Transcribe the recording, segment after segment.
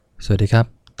สวัสดีครับ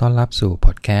ต้อนรับสู่พ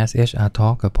อดแคสต์ HR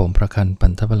Talk กับผมประคันปั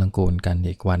นทพลังกูลกัน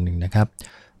อีกวันหนึ่งนะครับ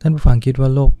ท่านผู้ฟังคิดว่า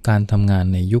โลกการทำงาน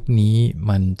ในยุคนี้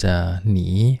มันจะหนี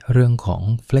เรื่องของ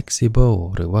flexible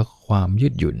หรือว่าความยื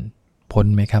ดหยุ่นพ้น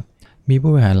ไหมครับมี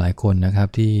ผู้บริหารหลายคนนะครับ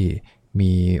ที่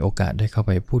มีโอกาสได้เข้าไ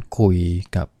ปพูดคุย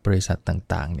กับบริษัท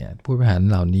ต่างๆเนี่ยผู้บริหาร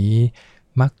เหล่านี้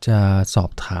มักจะสอ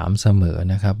บถามเสมอ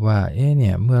นะครับว่าเ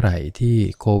นี่ยเมื่อไหร่ที่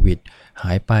โควิดห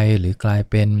ายไปหรือกลาย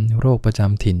เป็นโรคประจ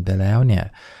ำถิ่นไปแล้วเนี่ย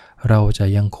เราจะ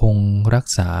ยังคงรัก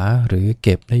ษาหรือเ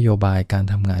ก็บนโยบายการ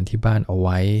ทำงานที่บ้านเอาไ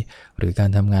ว้หรือการ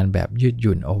ทำงานแบบยืดห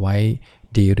ยุ่นเอาไว้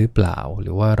ดีหรือเปล่าห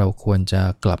รือว่าเราควรจะ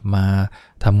กลับมา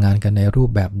ทำงานกันในรูป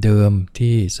แบบเดิม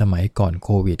ที่สมัยก่อนโค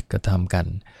วิดกระทำกัน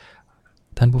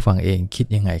ท่านผู้ฟังเองคิด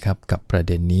ยังไงครับกับประเ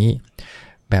ด็นนี้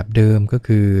แบบเดิมก็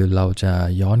คือเราจะ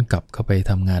ย้อนกลับเข้าไป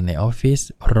ทำงานในออฟฟิศ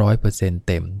 100% เ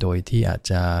ต็มโดยที่อาจ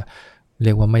จะเ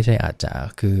รียกว่าไม่ใช่อาจจะ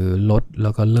คือลดแล้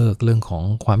วก็เลิกเรื่องของ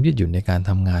ความยืดหยุ่นในการ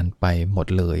ทำงานไปหมด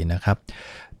เลยนะครับ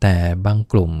แต่บาง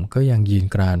กลุ่มก็ยังยืน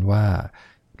กรานว่า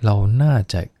เราน่า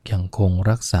จะยังคง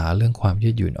รักษาเรื่องความยื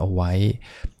ดหยุ่นเอาไว้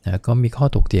นะก็มีข้อ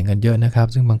ถกเถียงกันเยอะนะครับ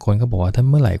ซึ่งบางคนก็บอกว่าถ้า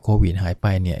เมื่อไหร่โควิดหายไป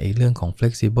เนี่ยเรื่องของ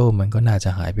flexible มันก็น่าจะ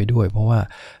หายไปด้วยเพราะว่า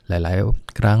หลาย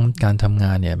ๆครั้งการทำง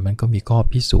านเนี่ยมันก็มีข้อ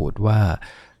พิสูจน์ว่า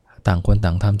ต่างคนต่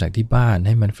างทำจากที่บ้านใ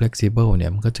ห้มัน flexible เนี่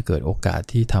ยมันก็จะเกิดโอกาส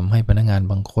ที่ทำให้พนักงาน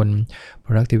บางคน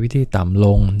productivity ต่ำล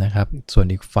งนะครับส่วน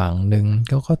อีกฝั่งหนึ่ง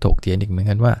ก็ถกเถียงอีกเหมือน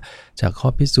กันว่าจากข้อ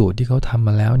พิสูจน์ที่เขาทำม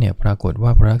าแล้วเนี่ยปรากฏว่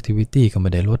า productivity ก็ไม่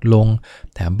ได้ลดลง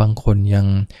แถมบางคนยัง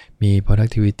มี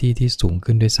productivity ที่สูง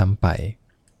ขึ้นด้วยซ้ำไป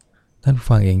ท่านผู้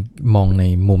ฟังเองมองใน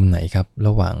มุมไหนครับร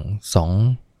ะหว่าง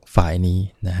2ฝ่ายนี้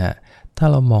นะฮะถ้า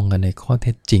เรามองกันในข้อเ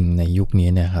ท็จจริงในยุคนี้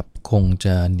นะครับคงจ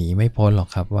ะหนีไม่พ้นหรอก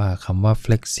ครับว่าคำว่า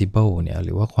flexible เนี่ยห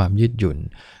รือว่าความยืดหยุ่น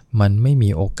มันไม่มี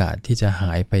โอกาสที่จะห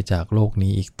ายไปจากโลก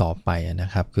นี้อีกต่อไปนะ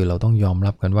ครับคือเราต้องยอม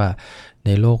รับกันว่าใน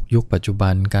โลกยุคปัจจุบั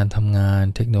นการทำงาน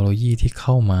เทคโนโลยีที่เ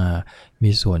ข้ามา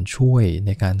มีส่วนช่วยใน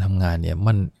การทำงานเนี่ย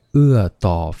มันเอื้อ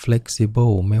ต่อ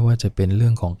flexible ไม่ว่าจะเป็นเรื่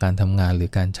องของการทำงานหรือ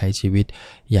การใช้ชีวิต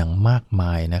อย่างมากม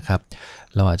ายนะครับ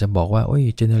เราอาจจะบอกว่า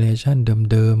เจเนอเรชัน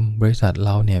เดิมๆบริษัทเ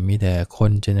ราเนี่ยมีแต่ค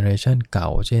นเจเนอเรชันเก่า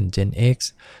เช่น Gen X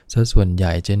ซะส่วนให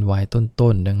ญ่ Gen Y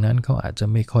ต้นๆดังนั้นเขาอาจจะ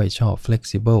ไม่ค่อยชอบ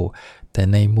flexible แต่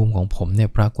ในมุมของผมเนี่ย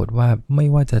ปรากฏว่าไม่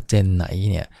ว่าจะเจนไหน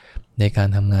เนี่ยในการ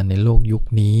ทำงานในโลกยุค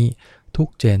นี้ทุก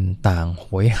เจนต่างโห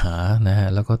ยหานะฮะ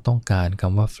แล้วก็ต้องการค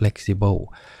ำว่า flexible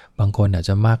บางคนอาจ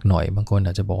จะมากหน่อยบางคนอ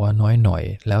าจจะบอกว่าน้อยหน่อย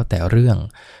แล้วแต่เรื่อง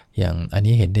อย่างอัน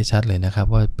นี้เห็นได้ชัดเลยนะครับ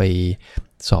ว่าไป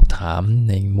สอบถาม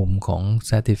ในมุมของ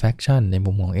satisfaction ใน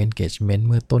มุมของ engagement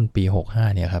เมื่อต้นปี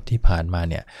65เนี่ยครับที่ผ่านมา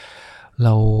เนี่ยเร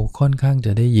าค่อนข้างจ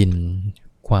ะได้ยิน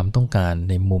ความต้องการ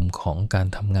ในมุมของการ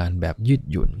ทำงานแบบยืด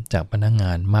หยุ่นจากพนักง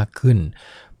านมากขึ้น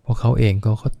เพราะเขาเอง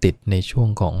ก็ติดในช่วง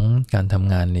ของการท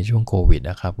ำงานในช่วงโควิด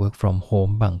นะครับ work from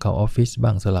home บ้างเข้าออฟฟิศบ้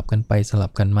างสลับกันไปสลั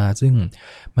บกันมาซึ่ง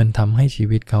มันทำให้ชี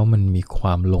วิตเขามันมีคว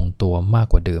ามลงตัวมาก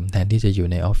กว่าเดิมแทนที่จะอยู่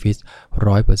ในออฟฟิศ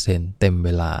 100% เต็มเว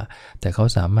ลาแต่เขา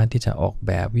สามารถที่จะออกแ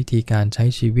บบวิธีการใช้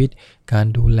ชีวิตการ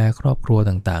ดูแลครอบครัว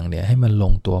ต่างๆเนี่ยให้มันล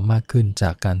งตัวมากขึ้นจ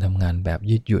ากการทำงานแบบ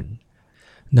ยืดหยุ่น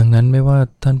ดังนั้นไม่ว่า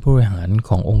ท่านผู้บริหารข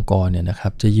ององค์กรเนี่ยนะครั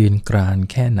บจะยืนกราน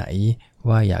แค่ไหน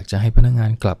ว่าอยากจะให้พนักงา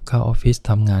นกลับเข้าออฟฟิศ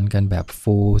ทำงานกันแบบ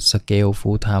full scale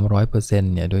full time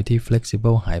 100% เนี่ยโดยที่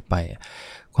flexible หายไป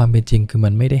ความเป็นจริงคือมั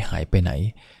นไม่ได้หายไปไหน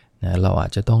นะเราอา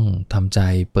จจะต้องทำใจ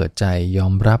เปิดใจยอ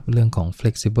มรับเรื่องของ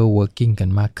flexible working กัน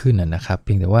มากขึ้นนะครับเ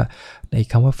พียงแต่ว่าใน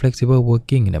คำว่า flexible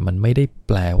working เนี่ยมันไม่ได้แ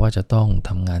ปลว่าจะต้องท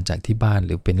ำงานจากที่บ้านห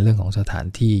รือเป็นเรื่องของสถาน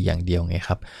ที่อย่างเดียวไงค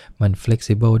รับมัน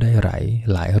flexible ได้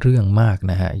หลายเรื่องมาก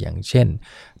นะฮะอย่างเช่น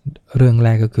เรื่องแร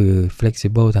กก็คือ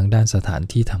flexible ทางด้านสถาน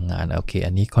ที่ทำงานโอเค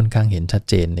อันนี้ค่อนข้างเห็นชัด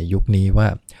เจนในยุคนี้ว่า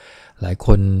หลายค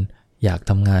นอยาก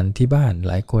ทำงานที่บ้าน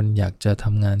หลายคนอยากจะท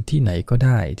ำงานที่ไหนก็ไ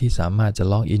ด้ที่สามารถจะ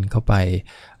ล็อกอินเข้าไป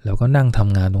แล้วก็นั่งท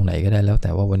ำงานตรงไหนก็ได้แล้วแ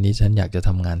ต่ว่าวันนี้ฉันอยากจะท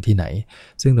ำงานที่ไหน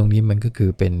ซึ่งตรงนี้มันก็คื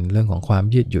อเป็นเรื่องของความ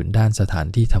ยืดหยุ่นด้านสถาน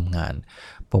ที่ทำงาน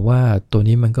ผมว่าตัว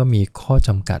นี้มันก็มีข้อจ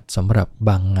ำกัดสำหรับ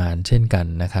บางงานเช่นกัน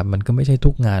นะครับมันก็ไม่ใช่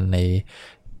ทุกงานใน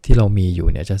ที่เรามีอยู่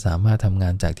เนี่ยจะสามารถทำงา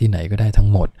นจากที่ไหนก็ได้ทั้ง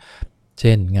หมดเ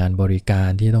ช่นงานบริการ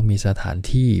ที่ต้องมีสถาน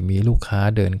ที่มีลูกค้า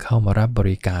เดินเข้ามารับบ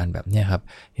ริการแบบนี้ครับ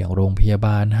อย่างโรงพยาบ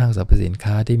าลห้างสรรพสิน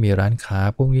ค้าที่มีร้านค้า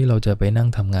พวกนี้เราจะไปนั่ง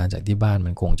ทำงานจากที่บ้าน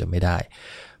มันคงจะไม่ได้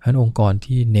เพราะฉะนั้นองค์กร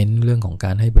ที่เน้นเรื่องของก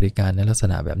ารให้บริการในลักษ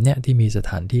ณะแบบเนี้ยที่มีส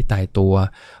ถานที่ตายตัว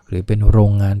หรือเป็นโร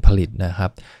งงานผลิตนะครั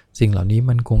บสิ่งเหล่านี้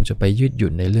มันคงจะไปยืดห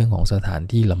ยุ่นในเรื่องของสถาน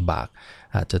ที่ลำบาก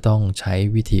อาจจะต้องใช้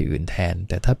วิธีอื่นแทน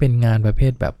แต่ถ้าเป็นงานประเภ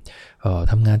ทแบบ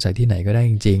ทำงานจากที่ไหนก็ได้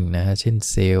จริงๆนะฮะเช่น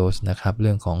เซลส์นะครับเ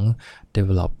รื่องของ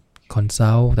develop คอน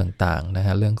ซัลท์ต่างๆนะฮ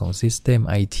ะเรื่องของ System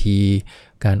IT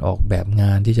การออกแบบง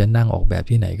านที่จะนั่งออกแบบ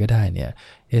ที่ไหนก็ได้เนี่ย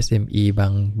SME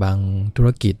บางธุร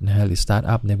กิจนะฮะหรือสตาร์ท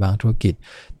อัพในบางธุรกิจ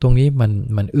ตรงนี้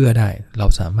มันเอื้อได้เรา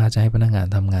สามารถจะให้พนักงาน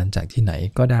ทำงานจากที่ไหน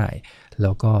ก็ได้แ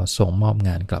ล้วก็ส่งมอบง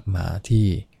านกลับมาที่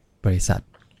บริษัท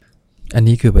อัน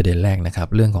นี้คือประเด็นแรกนะครับ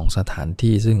เรื่องของสถาน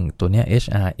ที่ซึ่งตัวเนี้ย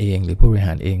HR เองหรือผู้บริห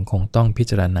ารเองคงต้องพิ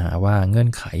จารณาว่าเงื่อน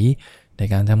ไขใน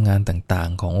การทำงานต่าง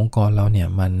ๆขององค์กรเราเนี่ย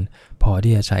มันพอ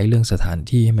ที่จะใช้เรื่องสถาน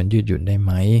ที่ให้มันยืดหยุ่นได้ไห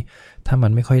มถ้ามั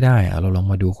นไม่ค่อยได้เราลอง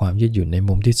มาดูความยืดหยุ่นใน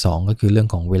มุมที่2ก็คือเรื่อง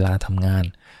ของเวลาทำงาน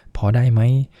พอได้ไหม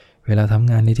เวลาทำ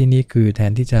งานในที่นี้คือแท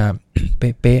นที่จะ เ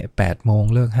ป๊ะๆ8 โมง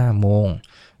เลิก5 โมง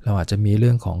เราอาจจะมีเ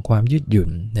รื่องของความยืดหยุ่น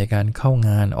ในการเข้าง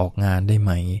านออกงานได้ไห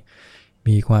ม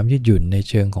มีความยืดหยุ่นใน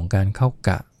เชิงของการเข้าก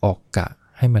ะออกกะ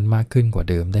ให้มันมากขึ้นกว่า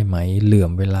เดิมได้ไหมเหลื่อ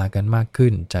มเวลากันมากขึ้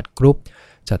นจัดกรุ๊ป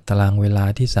จัดตารางเวลา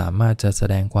ที่สามารถจะแส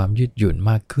ดงความยืดหยุ่น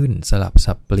มากขึ้นสลับ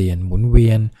สับเปลี่ยนหมุนเวี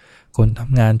ยนคนท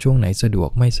ำงานช่วงไหนสะดวก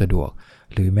ไม่สะดวก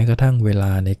หรือแม้กระทั่งเวล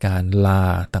าในการลา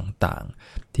ต่าง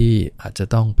ๆที่อาจจะ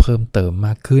ต้องเพิ่มเติมม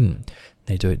ากขึ้น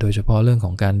โดยเฉพาะเรื่องข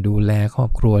องการดูแลครอ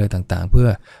บครัวอะไรต่างๆเพื่อ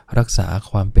รักษา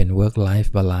ความเป็น work life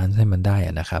balance ให้มันได้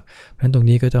นะครับเพราะฉะนั้นตรง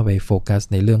นี้ก็จะไปโฟกัส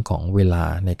ในเรื่องของเวลา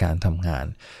ในการทำงาน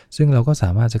ซึ่งเราก็ส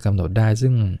ามารถจะกำหนดได้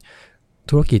ซึ่ง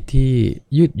ธุรกิจที่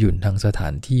ยืดหยุ่นทางสถา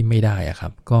นที่ไม่ได้ครั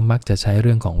บก็มักจะใช้เ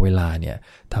รื่องของเวลาเนี่ย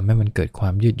ทำให้มันเกิดควา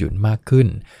มยืดหยุ่นมากขึ้น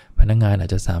พนักงานอา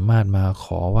จจะสามารถมาข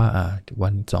อว่าวั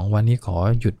น2 วันนี้ขอ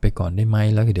หยุดไปก่อนได้ไหม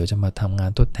แล้วเดี๋ยวจะมาทำงา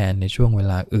นทดแทนในช่วงเว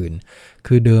ลาอื่น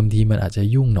คือเดิมทีมันอาจจะ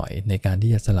ยุ่งหน่อยในการ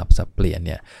ที่จะสลับสับเปลี่ยนเ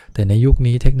นี่ยแต่ในยุค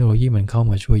นี้เทคโนโลยีมันเข้า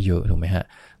มาช่วยเยอะถูกไหมฮะ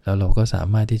แล้วเราก็สา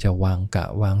มารถที่จะ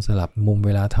วางสลับมุมเว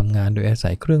ลาทำงานโดยอาศั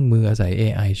ยเครื่องมืออาศัย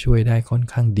AI ช่วยได้ค่อน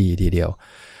ข้างดีทีเดียว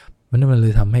มันเล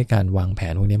ยทำให้การวางแผ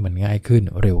นพวกนี้มันง่ายขึ้น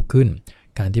เร็วขึ้น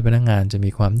การที่พนักงานจะมี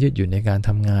ความยืดหยุ่นในการท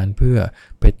ำงานเพื่อ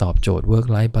ไปตอบโจทย์ work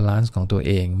life balance ของตัวเ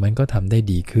องมันก็ทำได้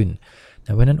ดีขึ้นแ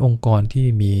ต่เพราะนั้นองค์กรที่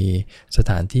มีส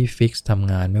ถานที่ฟิกซ์ท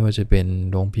ำงานไม่ว่าจะเป็น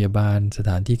โรงพยาบาลสถ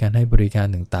านที่การให้บริการ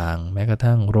ต่างๆแม้กระ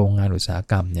ทั่งโรงงานอุตสาห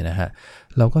กรรมเนี่ยนะฮะ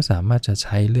เราก็สามารถจะใ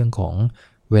ช้เรื่องของ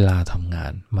เวลาทำงา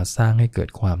นมาสร้างให้เกิด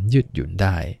ความยืดหยุ่นไ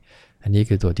ด้อันนี้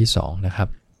คือตัวที่2นะครับ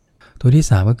ตัวที่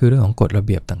3ก็คือเรื่องของกฎระเ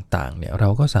บียบต่างๆเนี่ยเรา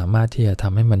ก็สามารถที่จะท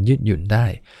ำให้มันยืดหยุ่นได้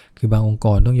คือบางองค์ก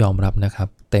รต้องยอมรับนะครับ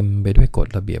เต็มไปด้วยกฎ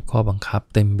ระเบียบข้อบังคับ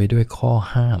เต็มไปด้วยข้อ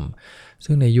ห้าม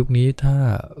ซึ่งในยุคนี้ถ้า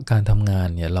การทำงาน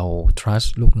เนี่ยเรา trust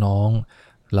ลูกน้อง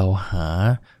เราหา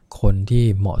คนที่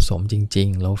เหมาะสมจริง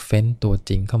ๆเราเฟ้นตัว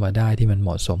จริงเข้ามาได้ที่มันเหม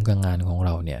าะสมกับงานของเ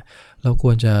ราเนี่ยเราค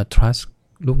วรจะ trust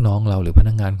ลูกน้องเราหรือพ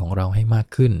นักงานของเราให้มาก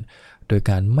ขึ้นโดย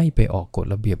การไม่ไปออกกฎ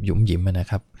ระเบียบหยุมหยิมนะ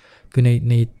ครับคือ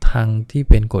ในทางที่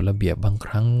เป็นกฎระเบียบบางค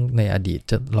รั้งในอดีต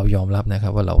เรายอมรับนะครั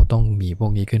บว่าเราต้องมีพว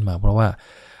กนี้ขึ้นมาเพราะว่า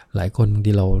หลายคนบาง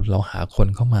ทีเราหาคน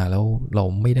เข้ามาแล้วเรา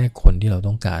ไม่ได้คนที่เรา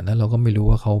ต้องการแล้วเราก็ไม่รู้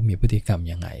ว่าเขามีพฤติกรรม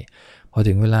ยังไงพอ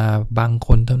ถึงเวลาบางค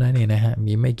นเท่านั้นเองนะฮะ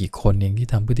มีไม่กี่คนเองที่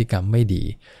ทำพฤติกรรมไม่ดี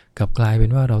กลับกลายเป็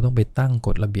นว่าเราต้องไปตั้งก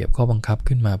ฎระเบียบข้อบังคับ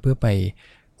ขึ้นมาเพื่อไป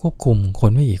ควบคุมค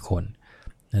นไม่กี่คน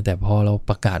แต่พอเรา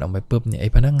ประกาศออกไปปุ๊บเนี่ยไอ้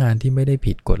พนักงานที่ไม่ได้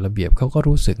ผิดกฎระเบียบเขาก็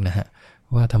รู้สึกนะฮะ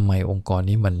ว่าทำไมองค์กร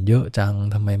นี้มันเยอะจัง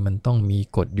ทำไมมันต้องมี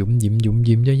กฎยุ้มยิ้ม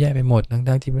เยอะแยะไปหมดทั้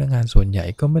งที่พนักงานส่วนใหญ่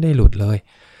ก็ไม่ได้หลุดเลย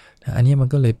อันนี้มัน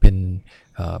ก็เลยเป็น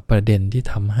ประเด็นที่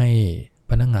ทำให้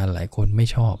พนักงานหลายคนไม่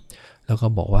ชอบแล้วก็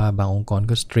บอกว่าบางองค์กร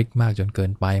ก็สตริกมากจนเกิ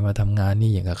นไปมาทำงาน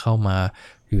นี่อย่างกับเข้ามา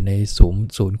อยู่ใน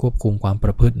ศูนย์ควบคุมความป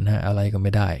ระพฤตินะอะไรก็ไ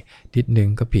ม่ได้นิดนึง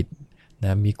ก็ผิดน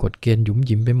ะมีกฎเกณฑ์ยุ้ม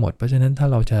ยิ้มไปหมดเพราะฉะนั้นถ้า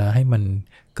เราจะให้มัน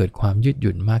เกิดความยืดห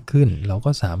ยุ่นมากขึ้นเรา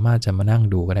ก็สามารถจะมานั่ง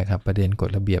ดูก็ได้ครับประเด็นกฎ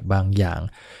ระเบียบบางอย่าง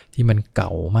ที่มันเก่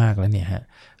ามากแล้วเนี่ยฮะ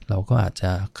เราก็อาจจ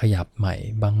ะขยับใหม่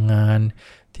บางงาน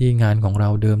ที่งานของเรา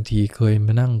เดิมทีเคยม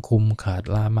านั่งคุมขาด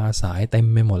ลามาสายเต็ม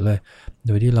ไปหมดเลยโ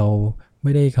ดยที่เราไ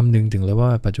ม่ได้คำนึงถึงเลยว่า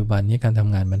ปัจจุบันนี้การท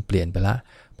ำงานมันเปลี่ยนไปละ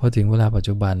พอถึงเวลาปัจ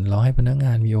จุบันเราให้พนักง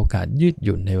านมีโอกาสยืดห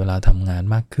ยุ่นในเวลาทำงาน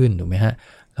มากขึ้นถูกไหมฮะ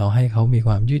เราให้เขามีค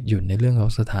วามยืดหยุ่นในเรื่องขอ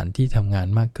งสถานที่ทำงาน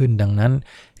มากขึ้นดังนั้น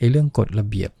เรื่องกฎระ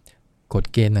เบียบกฎ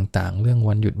เกณฑ์ต่างๆเรื่อง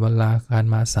วันหยุดวันลาการ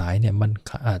มาสายเนี่ยมัน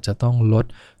อาจจะต้องลด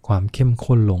ความเข้ม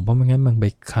ข้นลงเพราะไม่งั้นมันไป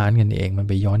ค้านกันเองมัน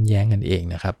ไปย้อนแย้งกันเอง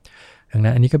นะครับดัง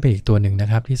นั้นอันนี้ก็เป็นอีกตัวหนึ่งนะ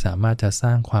ครับที่สามารถจะสร้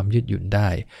างความยืดหยุ่นได้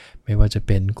ไม่ว่าจะเ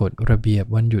ป็นกฎระเบียบ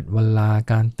วันหยุดวันลา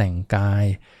การแต่งกาย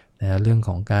นะเรื่องข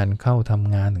องการเข้าท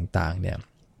ำงานต่างๆเนี่ย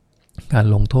การ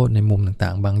ลงโทษในมุมต่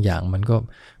างๆบางอย่างมันก็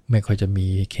ไม่ค่อยจะมี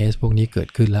เคสพวกนี้เกิด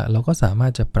ขึ้นแล้วเราก็สามาร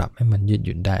ถจะปรับให้มันยืดห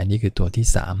ยุ่นได้อันนี้คือตัวที่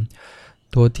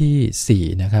3ตัวที่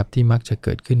4นะครับที่มักจะเ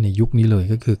กิดขึ้นในยุคนี้เลย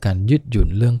ก็คือการยืดหยุ่น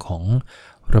เรื่องของ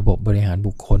ระบบบริหาร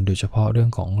บุคคลโดยเฉพาะเรื่อง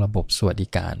ของระบบสวัสดิ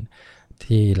การ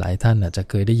ที่หลายท่านอาจจะ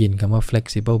เคยได้ยินคำว่า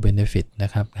flexible benefit น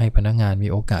ะครับให้พนักงานมี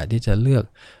โอกาสที่จะเลือก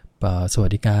สวั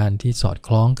สดิการที่สอดค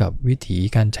ล้องกับวิถี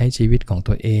การใช้ชีวิตของ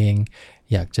ตัวเอง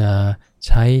อยากจะ ใ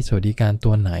ช้สวัสดิการ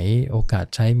ตัวไหนโอกาส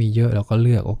ใช้มีเยอะเราก็เ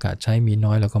ลือกโอกาสใช้มีน้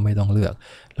อยเราก็ไม่ต้องเลือก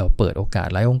เราเปิดโอกาส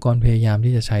หลายองค์กรพยายาม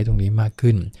ที่จะใช้ตรงนี้มาก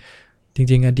ขึ้นจ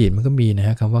ริงๆอดีตมันก็มีนะฮ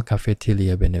ะคำว่า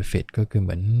cafeteria benefit ก็คือเห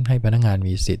มือนให้พนักงาน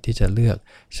มีสิทธิ์ที่จะเลือก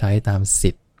ใช้ตาม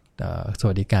สิทธิ์ส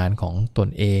วัสดิการของตน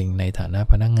เองในฐานะ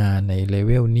พนักงานในเลเ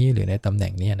วลนี้หรือในตำแหน่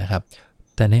งนี้นะครับ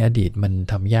แต่ในอดีตมัน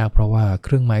ทำยากเพราะว่าเค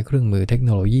รื่องไม้เครื่องมือเทคโน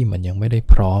โลยีมันยังไม่ได้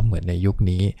พร้อมเหมือนในยุค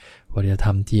นี้พอจะท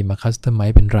ำทีมาคัสตอมไม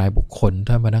ซ์เป็นรายบุคคล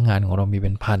ถ้าพนักงานของเรามีเ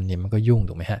ป็นพันเนี่ยมันก็ยุ่ง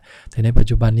ถูกไหมฮะแต่ในปัจ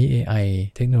จุบันนี้ AI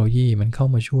เทคโนโลยีมันเข้า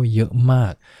มาช่วยเยอะมา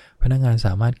กพนักงานส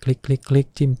ามารถคลิก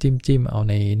จิ้มเอา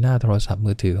ในหน้าโทรศัพท์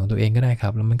มือถือของตัวเองก็ได้ครั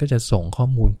บแล้วมันก็จะส่งข้อ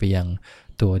มูลไปยัง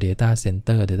ตัว Data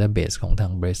Center Database ของทา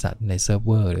งบริษัทในเซิร์ฟเ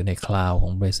วอร์หรือในคลาวด์ขอ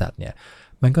งบริษัทเนี่ย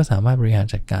มันก็สามารถบริหาร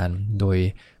จัดการโดย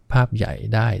ภาพใหญ่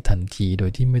ได้ทันทีโด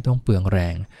ยที่ไม่ต้องเปลืองแร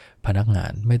งพนักงา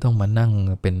นไม่ต้องมา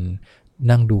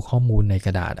นั่งดูข้อมูลในก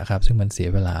ระดาษนะครับซึ่งมันเสีย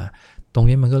เวลาตรง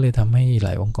นี้มันก็เลยทำให้หล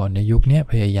ายองค์กรในยุคนี้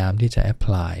พยายามที่จะ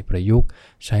apply ประยุกต์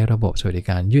ใช้ระบบสวัสดิ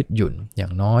การยืดหยุ่นอย่า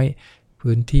งน้อย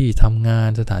พื้นที่ทำงาน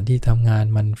สถานที่ทำงาน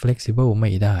มัน flexible ไ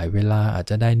ม่ได้เวลาอาจ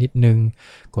จะได้นิดนึง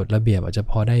กฎระเบียบอาจจะ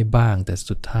พอได้บ้างแต่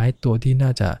สุดท้ายตัวที่น่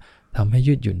าจะทำให้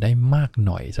ยืดหยุ่นได้มากห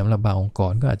น่อยสำหรับบางองค์ก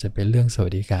รก็อาจจะเป็นเรื่องสวั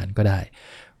สดิการก็ได้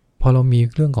พอเรามี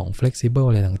เรื่องของ flexible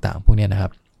อะไรต่างๆพวกนี้นะครั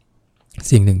บ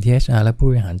สิ่งหนึ่งที่ HR และผู้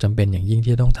บริหารจำเป็นอย่างยิ่ง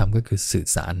ที่ต้องทำก็คือสื่อ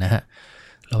สารนะฮะ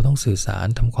เราต้องสื่อสาร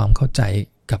ทำความเข้าใจ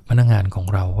กับพนักงานของ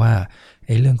เราว่า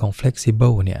เรื่องของ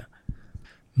flexible เนี่ย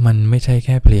มันไม่ใช่แ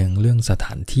ค่เพียงเรื่องสถ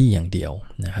านที่อย่างเดียว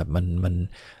นะครับมัน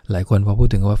หลายคนพอพูด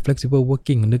ถึงว่า flexible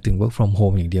working นึกถึง work from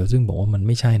home อย่างเดียวซึ่งบอกว่ามันไ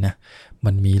ม่ใช่นะ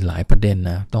มันมีหลายประเด็น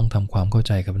นะต้องทำความเข้าใ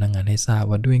จกับพนักงานให้ทราบ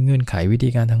ว่าด้วยเงื่อนไขวิธี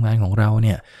การทำงานของเราเ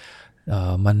นี่ย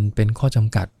มันเป็นข้อจ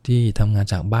ำกัดที่ทำงาน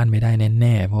จากบ้านไม่ได้แ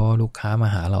น่ๆเพราะลูกค้ามา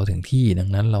หาเราถึงที่ดัง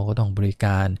นั้นเราก็ต้องบริก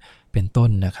ารเป็นต้น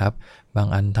นะครับบาง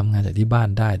อันทำงานจากที่บ้าน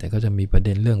ได้แต่ก็จะมีประเ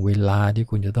ด็นเรื่องเวลาที่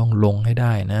คุณจะต้องลงให้ไ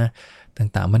ด้นะ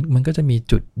ต่างๆมันก็จะมี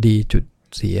จุดดีจุด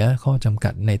เสียข้อจำกั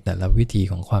ดในแต่ละวิธี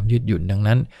ของความยืดหยุ่นดัง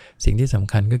นั้นสิ่งที่ส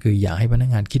ำคัญก็คืออย่าให้พนัก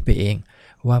งานคิดไปเอง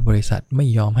ว่าบริษัทไม่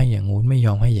ยอมให้อย่างงู้นไม่ย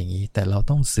อมให้อย่างนี้แต่เรา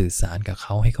ต้องสื่อสารกับเข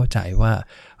าให้เข้าใจว่า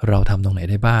เราทำตรงไหน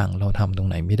ได้บ้างเราทำตรง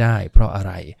ไหนไม่ได้เพราะอะไ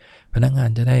รพนักงาน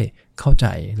จะได้เข้าใจ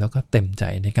แล้วก็เต็มใจ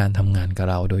ในการทำงานกับ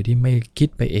เราโดยที่ไม่คิด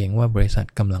ไปเองว่าบริษัท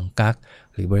กำลังกัก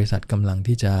หรือบริษัทกำลัง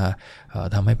ที่จะ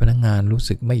ทำให้พนักงานรู้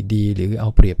สึกไม่ดีหรือเอา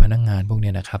เปรียบพนักงานพวก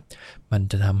นี้นะครับมัน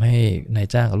จะทำให้นาย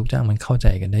จ้างกับลูกจ้างมันเข้าใจ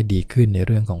กันได้ดีขึ้นในเ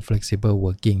รื่องของ flexible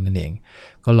working นั่นเอง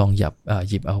ก็ลอง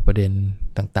หยิบเอาประเด็น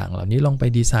ต่างๆเหล่านี้ลองไป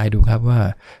ดีไซน์ดูครับว่า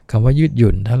คำว่ายืดห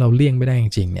ยุ่นถ้าเราเลี่ยงไม่ได้จ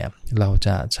ริงๆเนี่ยเราจ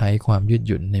ะใช้ความยืดห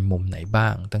ยุ่นในมุมไหนบ้า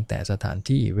งตั้งแต่สถาน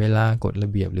ที่เวลากฎระ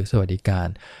เบียบหรือสวัสดิการ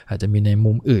อาจจะมีใน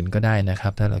มุมอื่นก็ได้นะครั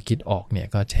บถ้าเราคิดออกเนี่ย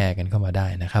ก็แชร์กันเข้ามาได้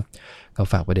นะครับก็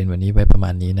ฝากประเด็นวันนี้ไว้ประมา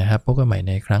ณนี้นะครับพบกันใหม่ใ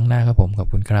นครั้งหน้าครับผมขอบ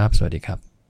คุณครับสวัสดีครับ